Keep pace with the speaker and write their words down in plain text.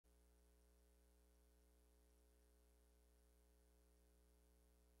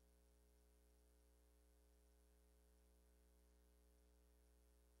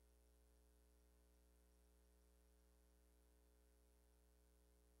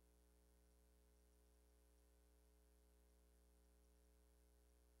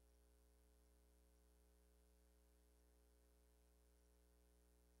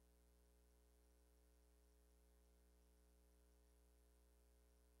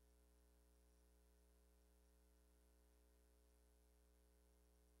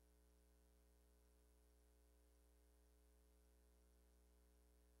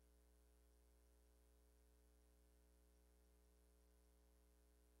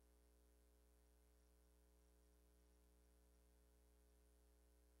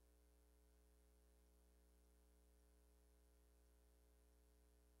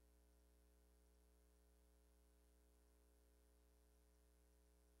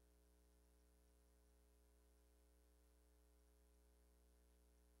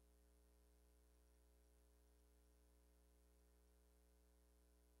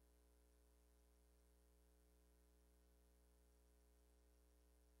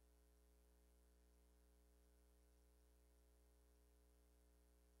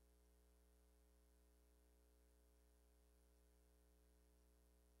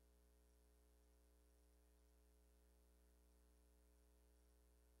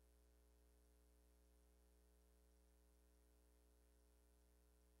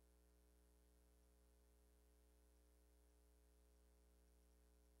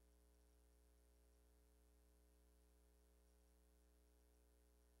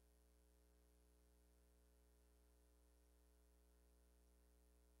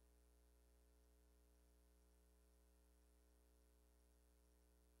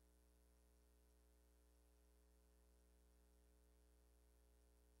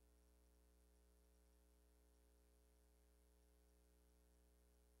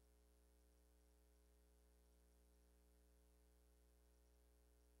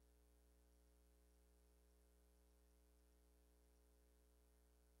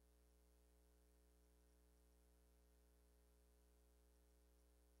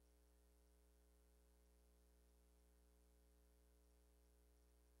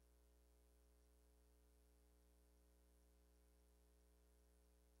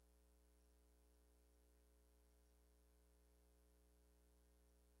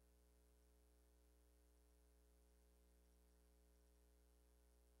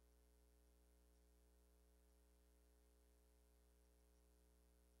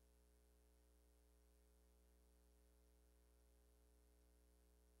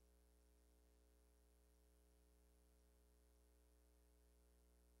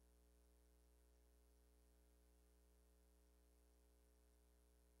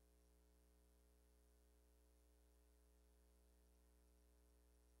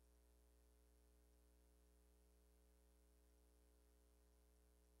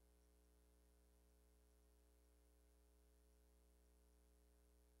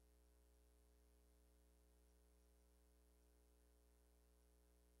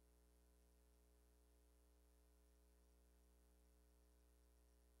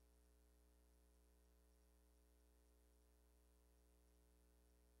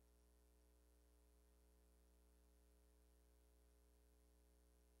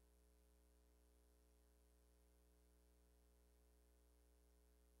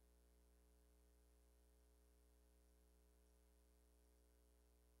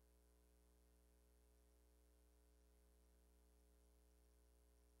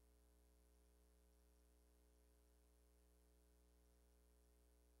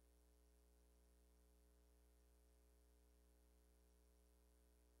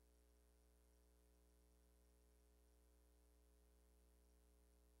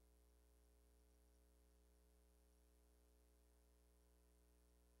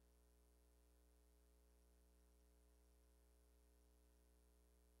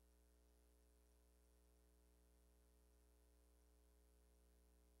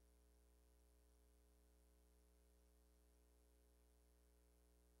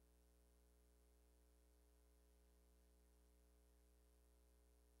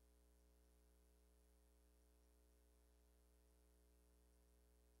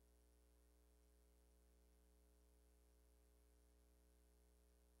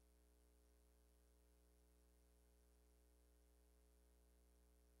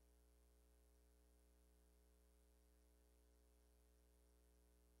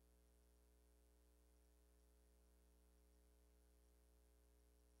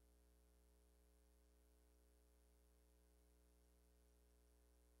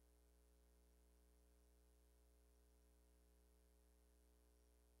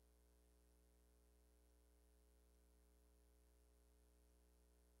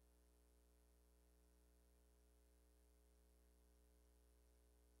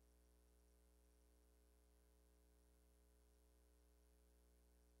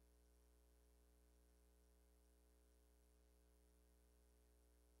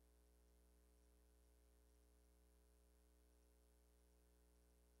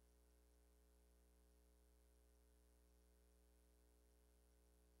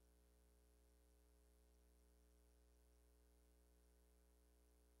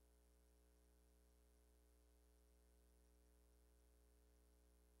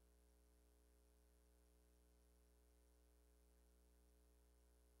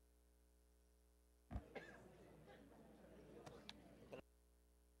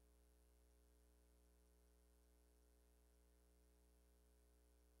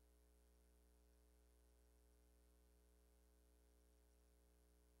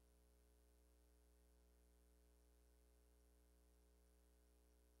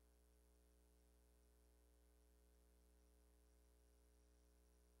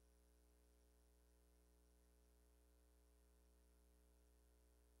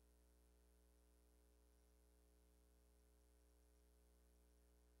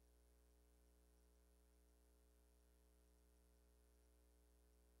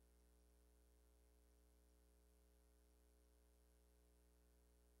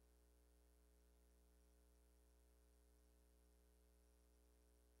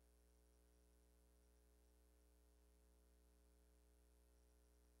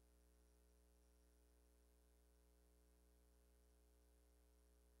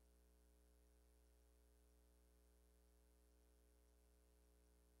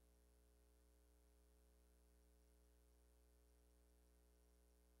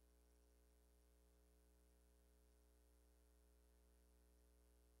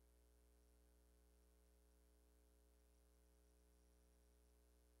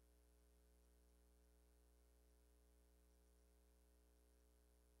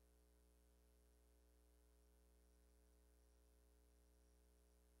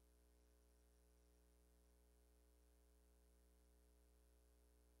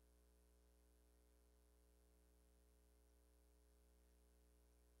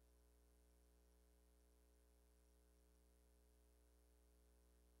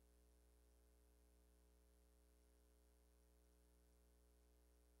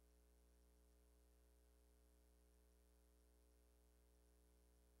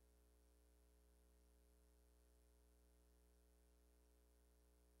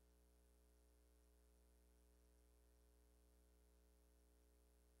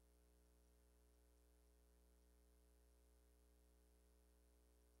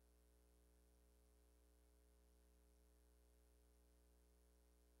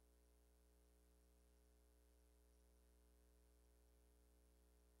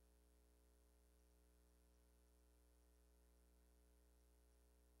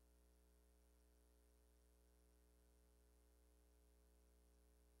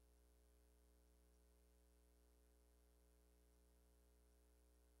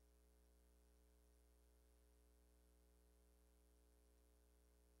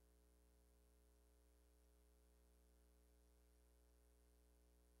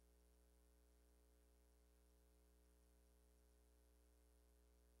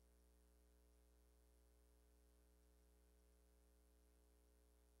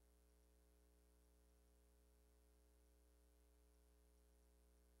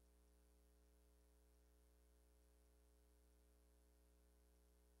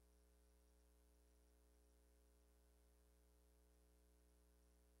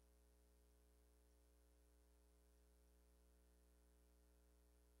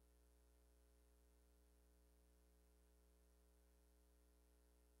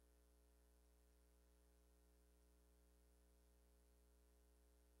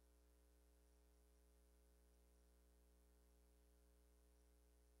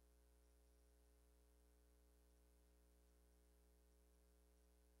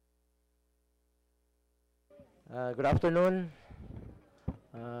Good afternoon.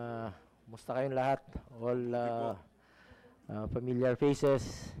 Musta kayong lahat? All familiar faces.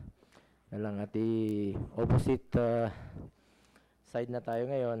 Nalang at the opposite side na tayo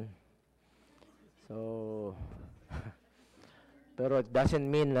ngayon. So, pero it doesn't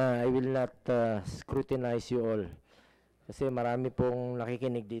mean I will not scrutinize you all. Kasi marami pong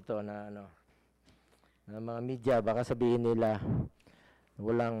nakikinig dito na mga media, baka sabihin nila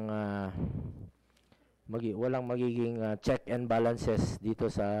walang magiging check and balances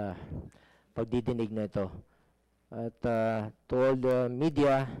dito sa pagdidinig na ito. At to all the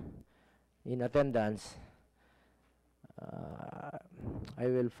media in attendance,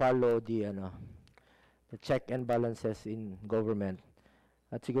 I will follow the check and balances in government.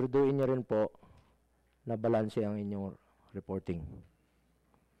 At siguraduhin niyo rin po na balanse ang inyong reporting.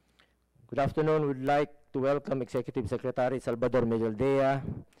 Good afternoon. We'd like to welcome Executive Secretary Salvador Medialdea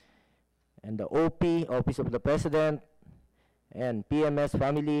and the OP, Office of the President, and PMS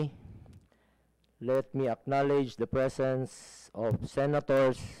family. Let me acknowledge the presence of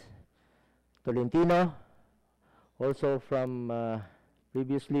Senators Tolentino, also from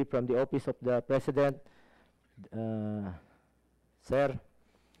previously from the Office of the President. Sir,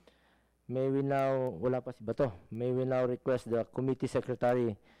 may we now request the Committee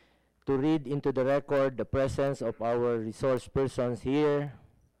Secretary to read into the record the presence of our resource persons here.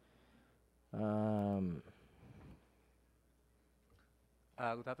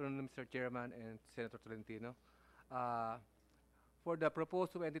 Good afternoon, Mr. Chairman and Senator Tolentino. For the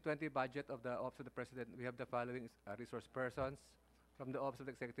proposed 2020 budget of the Office of the President, we have the following resource persons from the Office of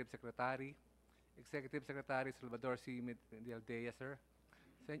the Executive Secretary. Executive Secretary Salvador C. Medialdea, sir.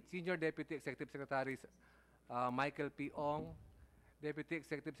 Senior Deputy Executive Secretaries Michael P. Ong, Deputy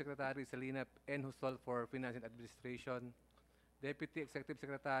Executive Secretary Salina N. Hustol for Finance and Administration, Deputy Executive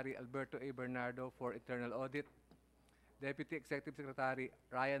Secretary Alberto A. Bernardo for Internal Audit, Deputy Executive Secretary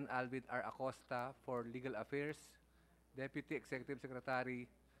Ryan Alvin R. Acosta for Legal Affairs, Deputy Executive Secretary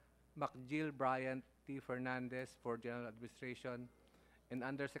MacJill Bryant T. Fernandez for General Administration, and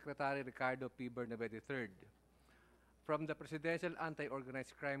Undersecretary Ricardo P. Bernabé III. From the Presidential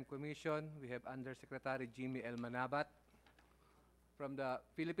Anti-Organized Crime Commission, we have Undersecretary Jimmy L. Manabat. From the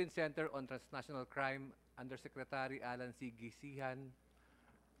Philippine Center on Transnational Crime, Undersecretary Alan C. Gisihan.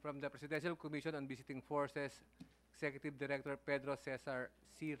 From the Presidential Commission on Visiting Forces, Executive Director Pedro Cesar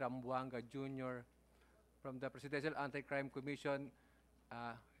C. Rambuanga Jr. From the Presidential Anti-Crime Commission,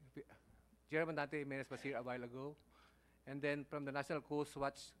 Chairman Dante Jimenez was here a while ago. And then from the National Coast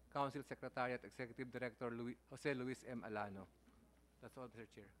Watch Council Secretariat, Executive Director Jose Luis M. Alano. That's all, Mr.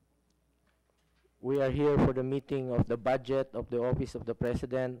 Chair. We are here for the meeting of the budget of the Office of the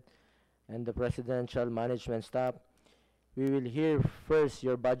President and the Presidential Management Staff. We will hear first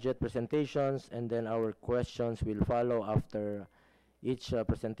your budget presentations, and then our questions will follow after each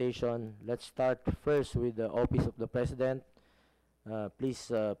presentation. Let's start first with the Office of the President.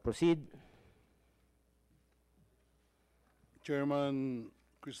 Please proceed. Chairman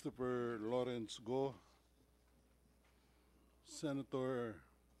Christopher Lawrence Go, Senator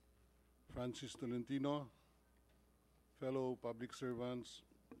Francis Tolentino, fellow public servants,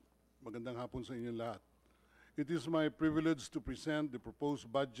 magandang hapon sa inyong lahat. It is my privilege to present the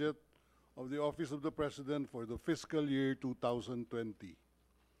proposed budget of the Office of the President for the fiscal year 2020.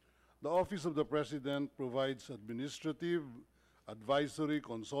 The Office of the President provides administrative, advisory,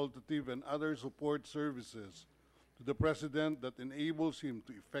 consultative, and other support services to the President that enables him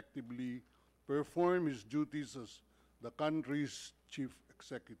to effectively perform his duties as the country's Chief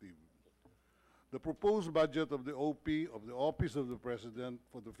Executive. The proposed budget of the OP of the Office of the President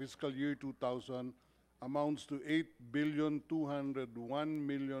for the fiscal year 2000 amounts to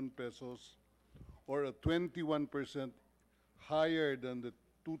 8,201,000,000 pesos, or a 21% higher than the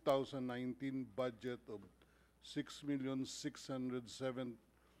 2019 budget of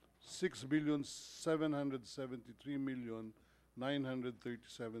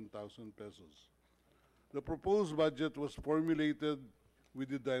 6,773,937,000 pesos. The proposed budget was formulated with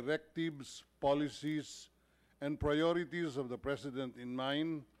the directives, policies, and priorities of the President in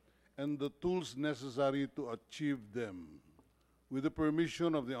mind and the tools necessary to achieve them. With the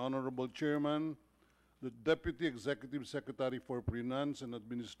permission of the Honorable Chairman, the Deputy Executive Secretary for Finance and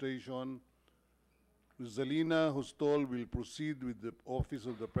Administration, Salina Hustol, will proceed with the Office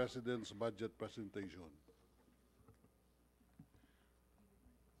of the President's budget presentation.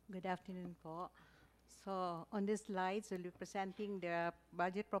 Good afternoon po. So on this slides, we'll be presenting the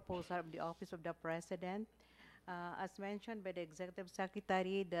budget proposal of the Office of the President. As mentioned by the Executive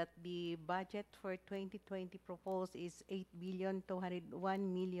Secretary, that the budget for 2020 proposed is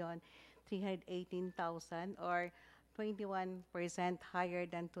 8,201,000,000. 318,000 or 21% higher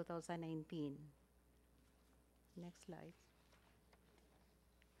than 2019. Next slide.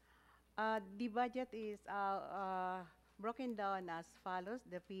 The budget is broken down as follows: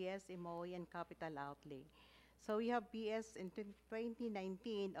 the PS, MOE, and capital outlay. So we have PS in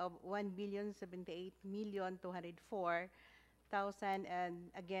 2019 of 1,078,204,000 and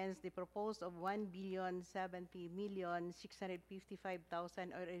against the proposed of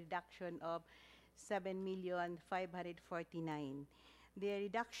 1,070,655,000 or a reduction of 7,549,000. The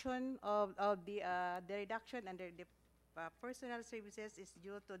reduction the reduction under the personal services is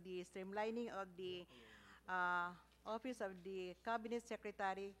due to the streamlining of the Office of the Cabinet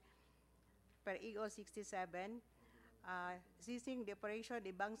Secretary per EO 67, ceasing the operation of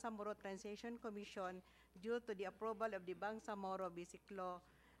the Bangsamoro Transition Commission due to the approval of the Bangsamoro Basic Law,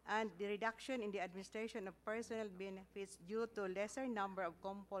 and the reduction in the administration of personal benefits due to lesser number of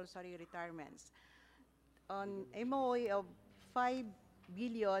compulsory retirements. On MOE of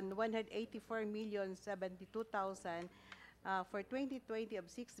 5,184,072,000 for 2020 of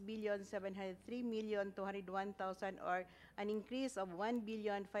 6,703,201,000 or an increase of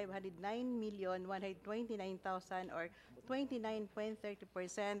 1,509,129,000 or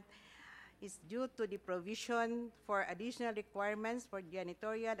 29.30% is due to the provision for additional requirements for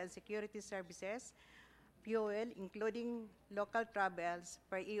janitorial and security services, fuel, including local travels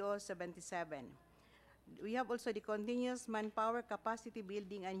per EO 77. We have also the continuous manpower capacity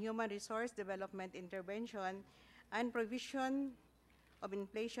building and human resource development intervention and provision of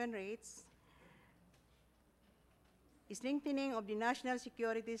inflation rates, strengthening of the national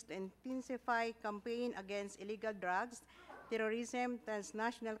securities to intensify campaign against illegal drugs, terrorism,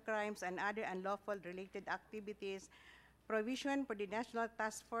 transnational crimes, and other unlawful related activities, provision for the National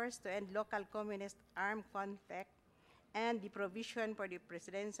Task Force to end local communist armed conflict, and the provision for the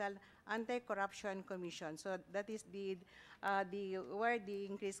Presidential Anti-Corruption Commission. So that is where the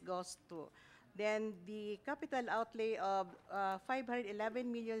increase goes to. Then the capital outlay of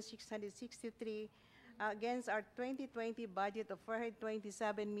 511,663 against our 2020 budget of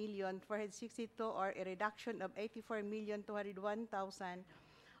 427,462 or a reduction of 84,201,000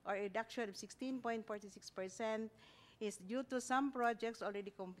 or a reduction of 16.46% is due to some projects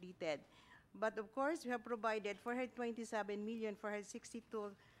already completed. But of course, we have provided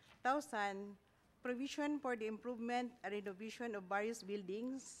 427,462,000 provision for the improvement and renovation of various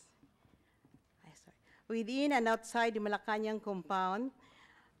buildings within and outside the Malacanang compound.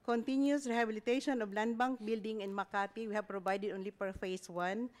 Continuous rehabilitation of land bank building in Makati, we have provided only per phase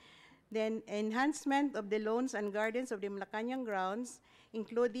 1. Then enhancement of the lawns and gardens of the Malacanang grounds,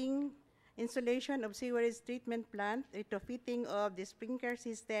 including installation of sewerage treatment plant, retrofitting of the sprinkler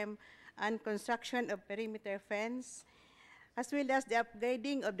system, and construction of perimeter fence, as well as the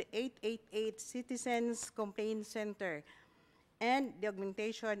upgrading of the 888 Citizens Complaint Center, and the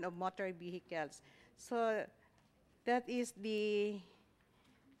augmentation of motor vehicles. So that is the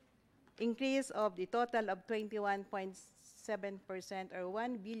increase of the total of 21.7% or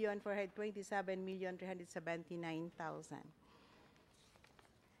 1,427,379,000.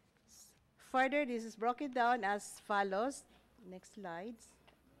 Further, this is broken down as follows. Next slides.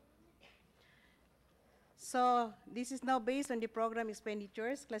 So this is now based on the program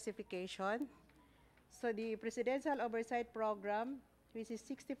expenditures classification. So the Presidential Oversight Program, which is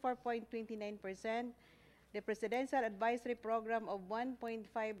 64.29%, the Presidential Advisory Program of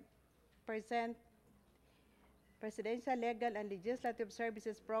 1.5%, Presidential Legal and Legislative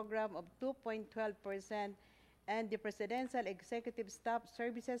Services Program of 2.12%, and the Presidential Executive Staff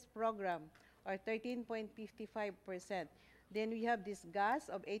Services Program, or 13.55%. Then we have this gas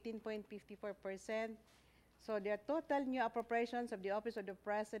of 18.54%. So their total new appropriations of the Office of the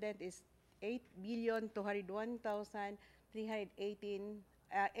President is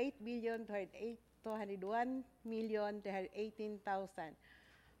 8,201,318,000,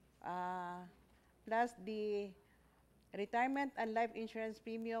 plus the retirement and life insurance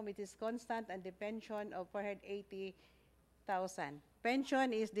premium, which is constant, and the pension of 480,000.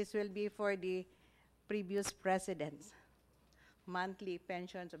 Pension this will be for the previous presidents, monthly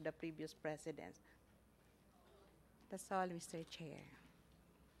pensions of the previous presidents. That's all, Mr. Chair.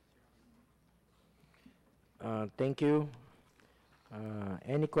 Thank you.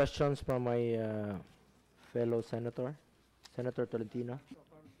 Any questions from my fellow senator, Senator Tolentino?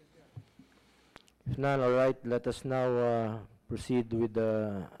 If none, all right, let us now proceed with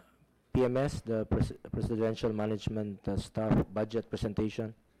the PMS, the Presidential Management Staff Budget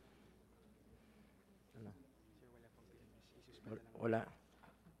Presentation. Wala.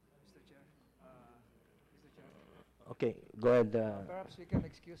 Okay, go ahead. Perhaps we can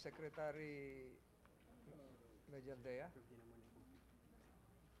excuse Secretary Mejaldea.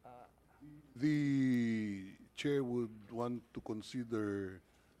 The chair would want to consider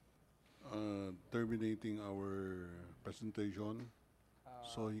terminating our presentation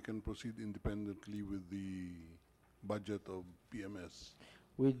so he can proceed independently with the budget of PMS.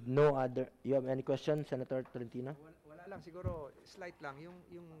 With no other, you have any questions, Senator Tolentino? Wala lang, siguro slight lang.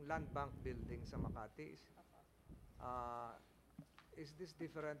 Yung land bank building sa Makati, is this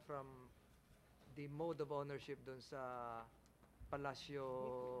different from the mode of ownership dun sa Palacio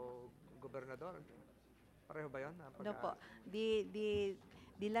Gobernador? Pareho ba yun? No po.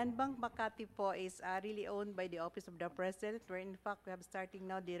 The Land Bank Makati po is really owned by the Office of the President, where in fact we have starting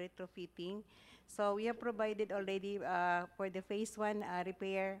now the retrofitting. So we have provided already for the phase 1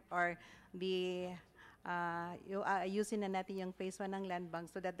 repair or the using na natin yung phase 1 ng land bank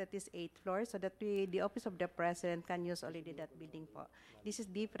so that is 8 floors so that the Office of the President can use already that building po. This is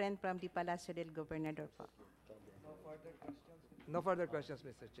different from the Palacio del Gobernador po. No further questions,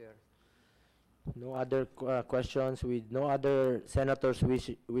 Mr. Chair. No other questions. With no other senators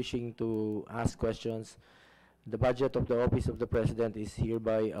wishing to ask questions, the budget of the Office of the President is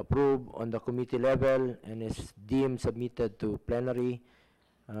hereby approved on the committee level and is deemed submitted to plenary.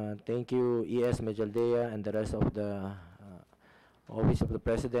 Thank you, E.S. Mejaldea and the rest of the Office of the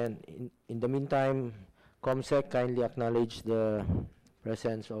President. In the meantime, COMSEC kindly acknowledge the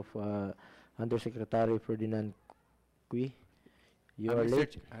presence of Undersecretary Ferdinand Cui. You are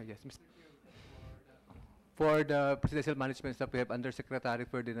late. Yes, Mr. For the presidential management staff, we have Undersecretary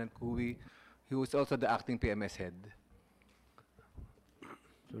Ferdinand Cui, who is also the acting PMS head.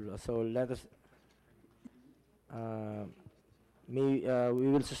 So let us, we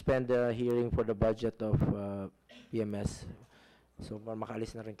will suspend the hearing for the budget of PMS. So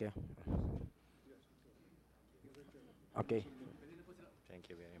makaalis na rin kayo. Okay. Thank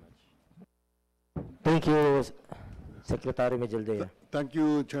you very much. Thank you, Secretary Mejaldea. Thank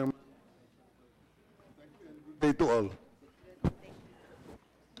you, Chairman. Thank you and good day to all.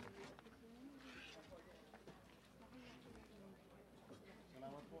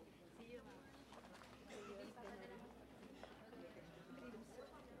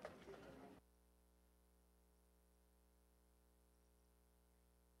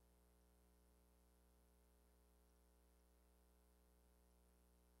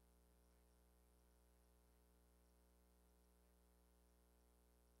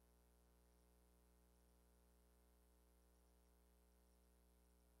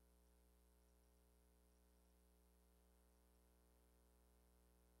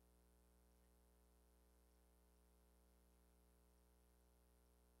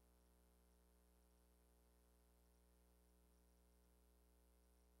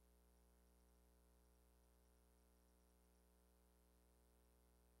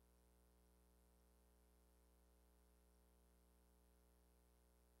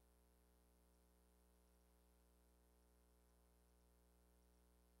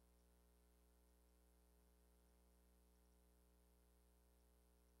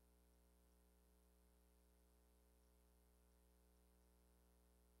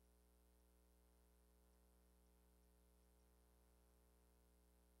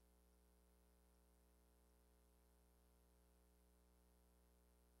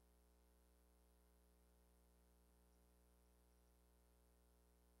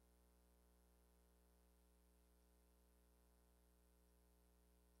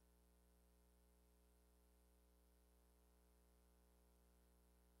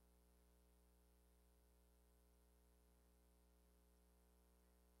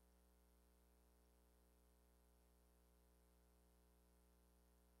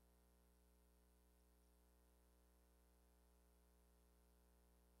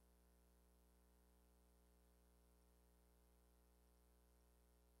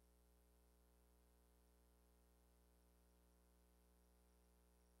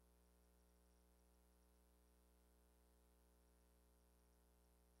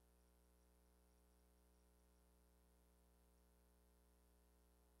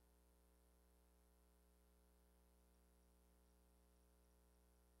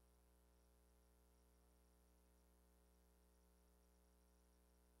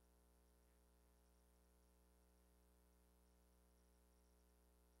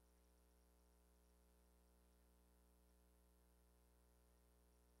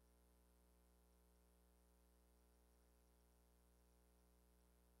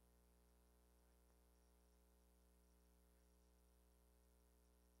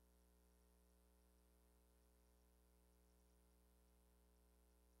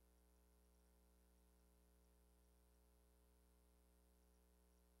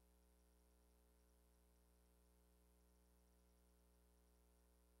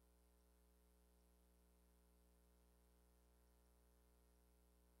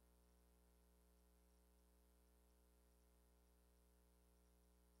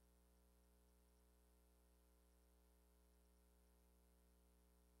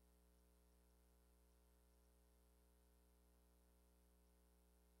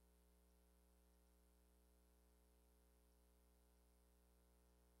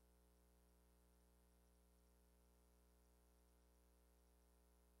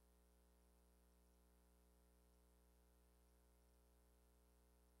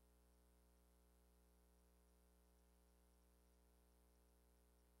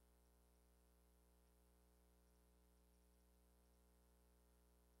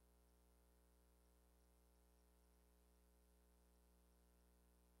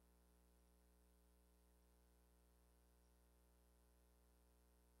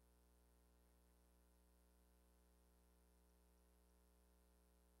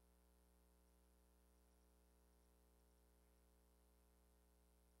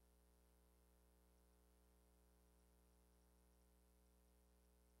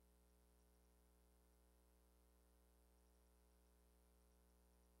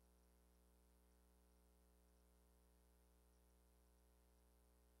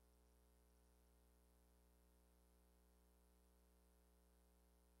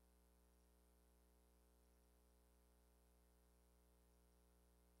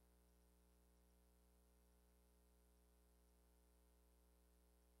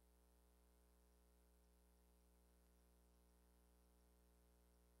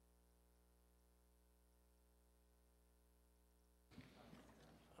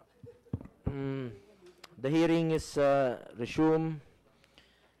 The hearing is resumed.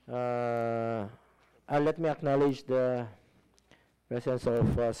 Let me acknowledge the presence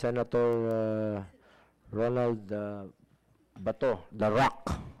of Senator Ronald Bato, the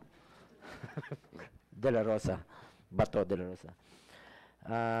Rock, De La Rosa, Bato De La Rosa.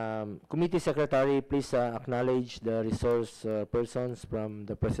 Committee Secretary, please acknowledge the resource persons from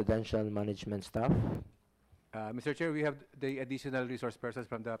the Presidential Management Staff. Mr. Chair, we have the additional resource persons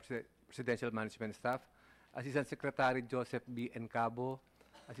from the Presidential Management Staff. Assistant Secretary Joseph B. Encabo,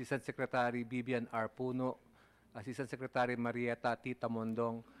 Assistant Secretary Bibian R. Puno, Assistant Secretary Marieta T.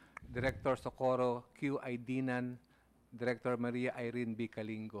 Tamondong, Director Socorro Q. Aidinan, Director Maria Irene B.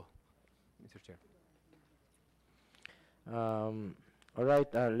 Kalingo. Mr. Chair. All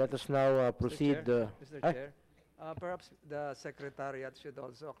right, let us now proceed. Mr. Chair, perhaps the Secretariat should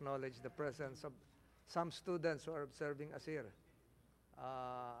also acknowledge the presence of some students who are observing us here.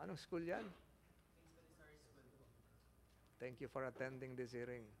 Anong school yan? Thank you for attending this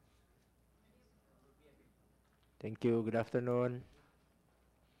hearing. Thank you. Good afternoon.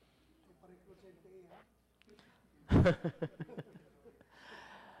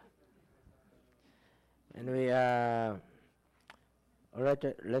 Anyway, all right,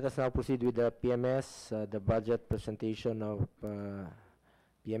 let us now proceed with the PMS, the budget presentation of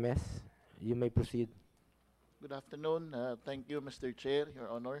PMS. You may proceed. Good afternoon. Thank you, Mr. Chair,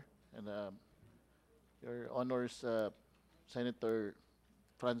 Your Honor, and Your Honors, Senator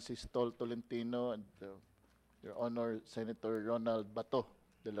Francis Tolentino, and Your Honor, Senator Ronald Bato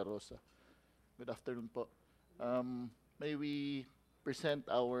de la Rosa. Good afternoon po. May we present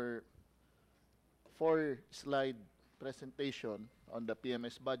our 4-slide presentation on the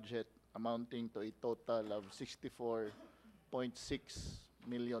PMS budget amounting to a total of 64.6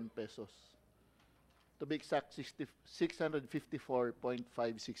 million pesos. To be exact,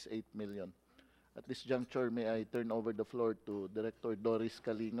 654.568 million. At this juncture, may I turn over the floor to Director Doris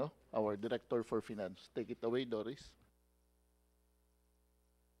Calino, our Director for Finance. Take it away, Doris.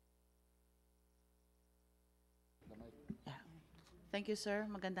 Thank you, sir.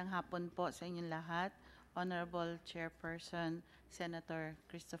 Magandang hapon po sa inyong lahat. Honorable Chairperson, Senator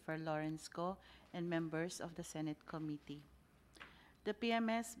Christopher Lawrence Go, and members of the Senate Committee. The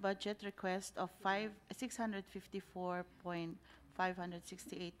PMS budget request of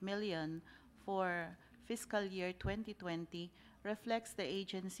 654.568 million for fiscal year 2020 reflects the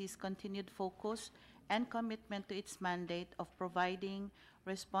agency's continued focus and commitment to its mandate of providing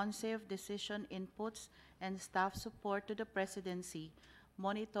responsive decision inputs and staff support to the Presidency,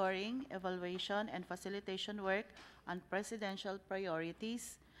 monitoring, evaluation, and facilitation work on presidential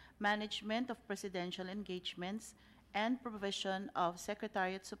priorities, management of presidential engagements, and provision of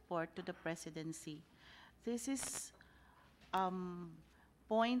Secretariat support to the Presidency. This is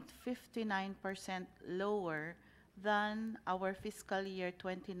 0.59% lower than our fiscal year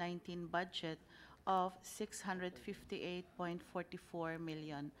 2019 budget of 658.44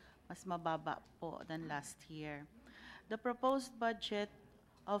 million. Mas mababa po than last year. The proposed budget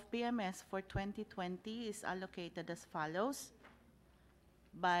of PMS for 2020 is allocated as follows.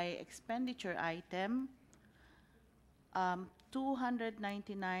 By expenditure item,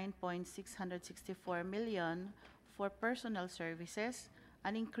 299.664 million for personal services,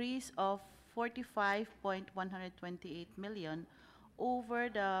 an increase of 45.128 million over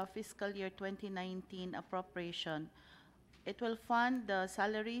the fiscal year 2019 appropriation. It will fund the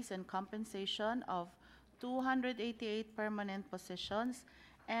salaries and compensation of 288 permanent positions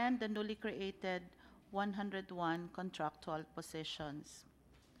and the newly created 101 contractual positions.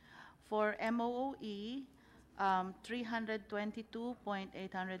 For MOOE,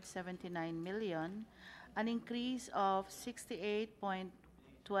 322.879 million, an increase of 68.12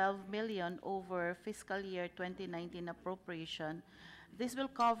 million over fiscal year 2019 appropriation. This will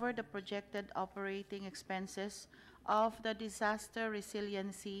cover the projected operating expenses of the disaster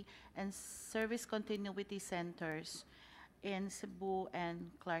resiliency and service continuity centers in Cebu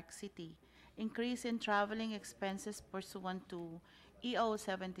and Clark City. Increase in traveling expenses pursuant to EO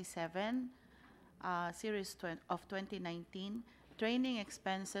 77, series of 2019, training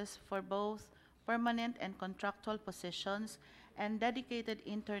expenses for both permanent and contractual positions, and dedicated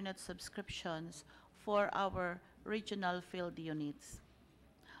internet subscriptions for our regional field units.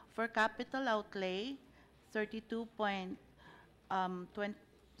 For capital outlay,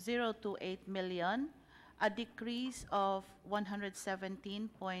 32.028 million, a decrease of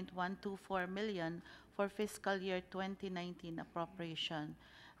 117.124 million for fiscal year 2019 appropriation.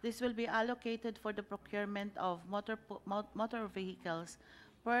 This will be allocated for the procurement of motor vehicles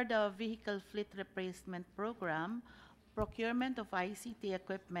per the Vehicle Fleet Replacement Program, procurement of ICT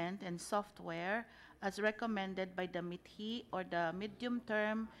equipment and software as recommended by the MITHI or the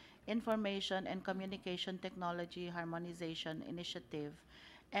Medium-Term Information and Communication Technology Harmonization Initiative,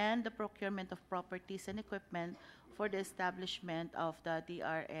 and the procurement of properties and equipment for the establishment of the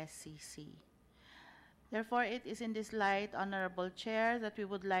DRSCC. Therefore, it is in this light, Honorable Chair, that we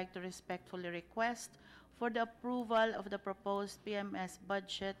would like to respectfully request for the approval of the proposed PMS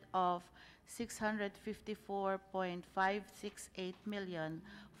budget of 654.568 million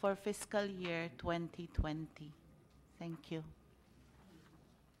for fiscal year 2020. Thank you.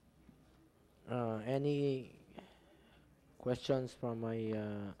 Any questions from my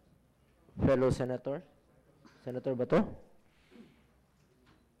fellow senator? Senator Bato?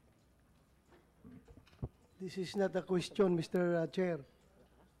 This is not a question, Mr. Chair.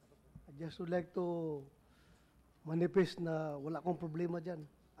 I just would like to manifest na wala akong problema dyan.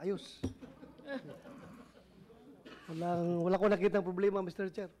 Ayos. Wala akong nakitang problema, Mr.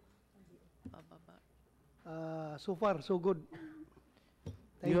 Chair. So far, so good.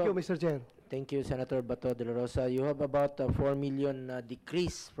 Thank you, Mr. Chair. Thank you, Senator Bato de la Rosa. You have about 4 million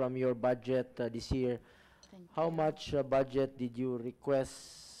decrease from your budget this year. How much budget did you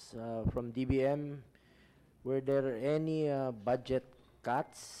request from DBM? Were there any budget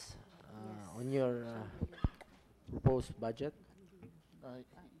cuts on your proposed budget?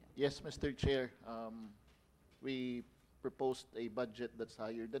 Yes, Mr. Chair. We proposed a budget that's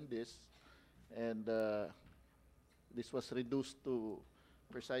higher than this, and this was reduced to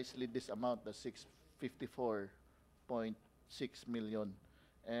precisely this amount, the 654.6 million.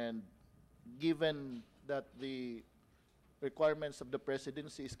 And given that the requirements of the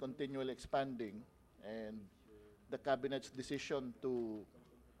presidency is continually expanding, and the cabinet's decision to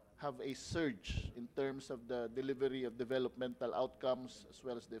have a surge in terms of the delivery of developmental outcomes as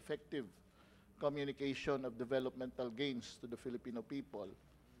well as the effective communication of developmental gains to the Filipino people,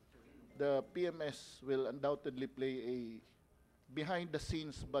 the PMS will undoubtedly play a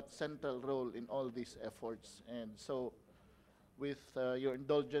behind-the-scenes but central role in all these efforts. And so, with your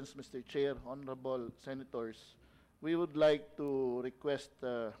indulgence, Mr. Chair, honorable senators, we would like to request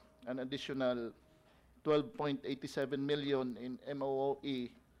an additional 12.87 million in MOOE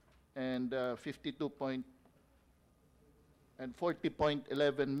and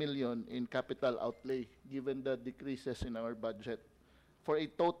 40.11 million in capital outlay, given the decreases in our budget, for a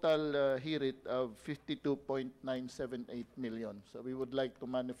total HIRIT of 52.978 million. So we would like to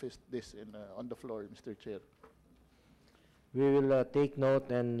manifest this on the floor, Mr. Chair. We will take note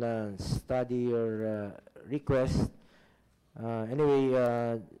and study your request. Anyway,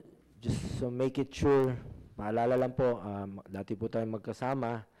 just so make it sure, paalala lang po, dati po tayo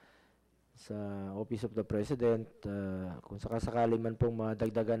magkasama sa Office of the President. Kung sakasakali man pong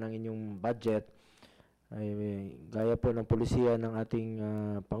madagdagan ang inyong budget, ay gaya po ng polisiya ng ating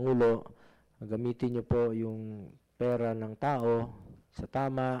Pangulo, gamitin niyo po yung pera ng tao sa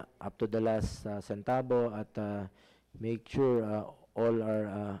tama, up to the last centavo, at make sure all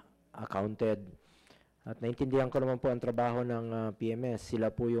are accounted. At naintindihan ko naman po ang trabaho ng PMS. Sila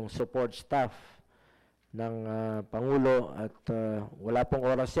po yung support staff ng Pangulo, at wala pong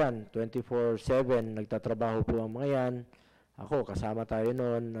oras yan. 24/7 nagtatrabaho po ang mga yan. Ako, kasama tayo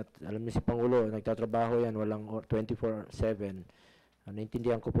noon, at alam niyo si Pangulo, nagtatrabaho yan, walang 24/7.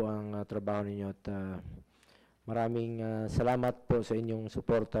 Naintindihan ko po ang trabaho ninyo, at maraming salamat po sa inyong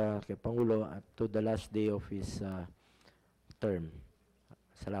suporta kay Pangulo at to the last day of his term.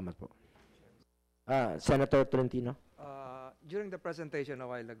 Salamat po. Senator Tolentino. During the presentation a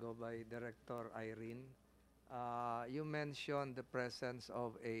while ago by Director Irene, you mentioned the presence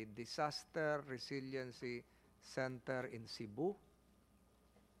of a disaster resiliency center in Cebu,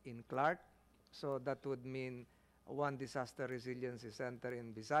 in Clark. So that would mean one disaster resiliency center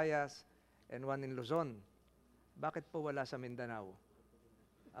in Visayas and one in Luzon. Bakit po wala sa Mindanao?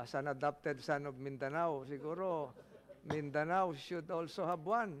 As an adopted son of Mindanao, siguro Mindanao should also have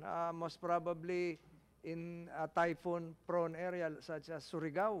one, most probably in a typhoon-prone area such as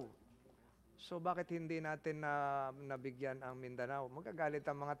Surigao. So bakit hindi natin nabigyan ang Mindanao? Magagalit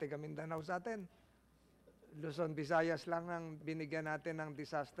ang mga taga Mindanao sa atin. Luzon, Visayas lang ang binigyan natin ng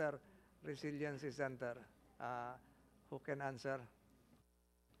Disaster Resiliency Center. Who can answer?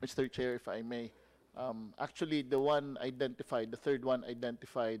 Mr. Chair, if I may, actually the one identified, the third one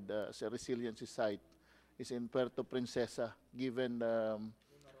identified as a resiliency site is in Puerto Princesa, given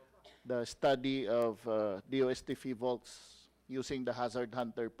the study of DOST Volks using the Hazard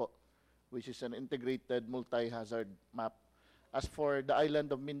Hunter po, which is an integrated multi-hazard map. As for the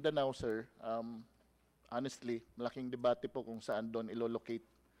island of Mindanao, sir, honestly, malaking debate po kung saan doon ilolocate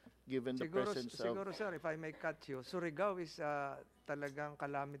given the Siguro, presence of... siguro sir, if I may cut you, Surigao is talagang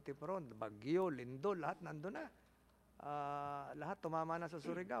calamity prone. Bagyo, lindol, lahat nandun na. Lahat tumama na sa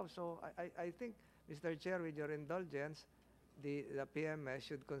Surigao. So I think, Mr. Chair, with your indulgence, the PMS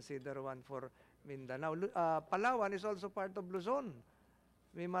should consider one for Mindanao. Palawan is also part of Luzon.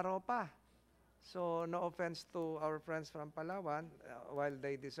 May Maropa. So no offense to our friends from Palawan, while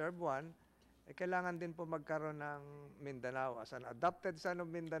they deserve one, kailangan din po magkaroon ng Mindanao. As an adopted son of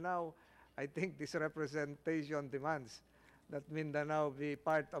Mindanao, I think this representation demands that Mindanao be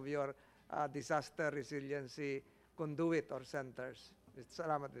part of your disaster resiliency conduit or centers.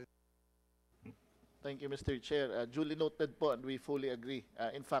 Salamat. Thank you, Mr. Chair. Duly noted po, and we fully agree.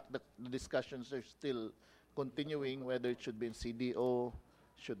 In fact, the discussions are still continuing, whether it should be in CDO,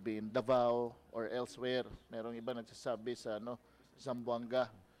 should be in Davao, or elsewhere. Merong iba nagsasabi sa Zamboanga.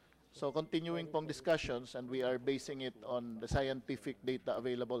 So continuing pong discussions, and we are basing it on the scientific data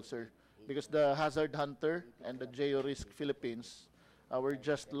available, sir. Because the Hazard Hunter and the GeoRisk Philippines were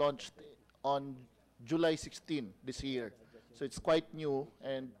just launched on July 16 this year. So it's quite new,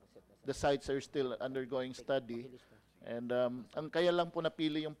 and the sites are still undergoing study. And ang kaya lang po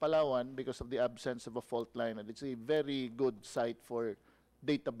napili yung Palawan because of the absence of a fault line, and it's a very good site for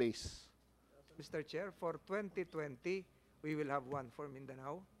database. Mr. Chair, for 2020, we will have one for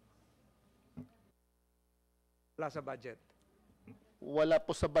Mindanao. Wala sa budget. Wala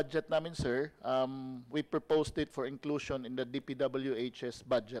po sa budget namin, sir. We proposed it for inclusion in the DPWH's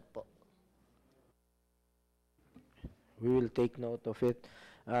budget po. We will take note of it.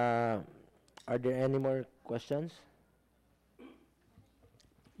 Are there any more questions?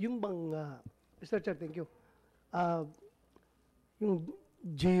 Yung bang, Mr. Chair, thank you. Yung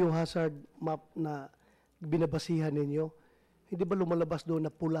geohazard map na binabasihan ninyo, hindi ba lumalabas doon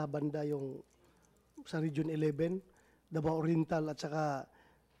na pula banda yung sa Region 11, Davao Oriental at saka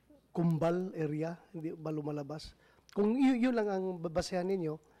Kumbal area, hindi ba lumalabas? Kung yun lang ang babasehan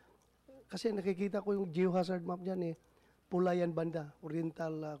ninyo, kasi nakikita ko yung geohazard map dyan pula yan banda,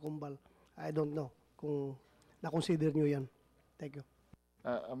 Oriental, Kumbal. I don't know kung na-consider nyo yan. Thank you.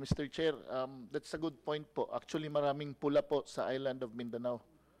 Mr. Chair, that's a good point po. Actually, maraming pula po sa island of Mindanao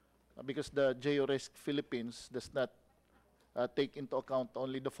because the GeoRisk Philippines does not take into account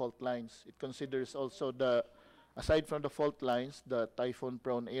only the fault lines. It considers also aside from the fault lines, the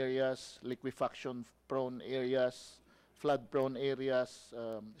typhoon-prone areas, liquefaction-prone areas, flood-prone areas,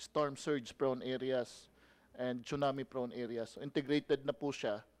 storm surge-prone areas, and tsunami-prone areas. So integrated na po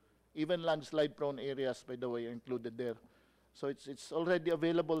siya. Even landslide-prone areas, by the way, are included there. So it's already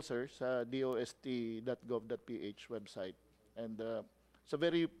available, sir, sa dost.gov.ph website. And it's a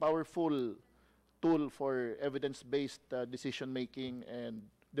very powerful tool for evidence-based decision-making and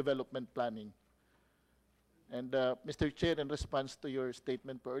development planning. And Mr. Chair, in response to your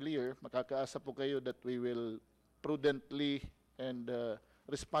statement po earlier, makakaasa po kayo that we will prudently and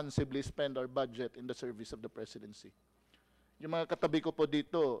responsibly spend our budget in the service of the presidency. Yung mga katabi ko po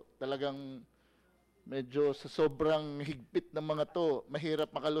dito, talagang medyo sa sobrang higpit ng mga to, mahirap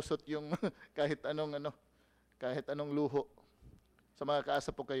makalusot yung kahit anong luho. So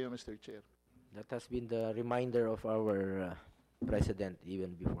makakaasa po kayo, Mr. Chair. That has been the reminder of our president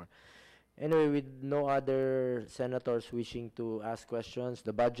even before. Anyway, with no other senators wishing to ask questions,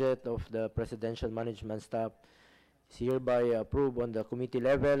 the budget of the Presidential Management Staff is hereby approved on the committee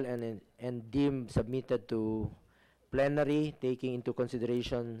level and deemed submitted to plenary, taking into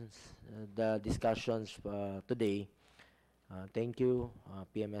consideration the discussions today. Thank you,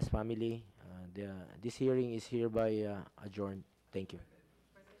 PMS family. This hearing is hereby adjourned. Thank you.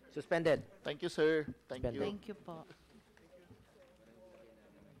 Suspended. Thank you, sir. Thank Suspended. you. Thank you po.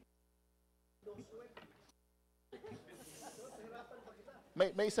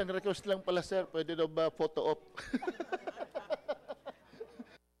 May isang request lang pala, sir. Pwede daw ba photo op?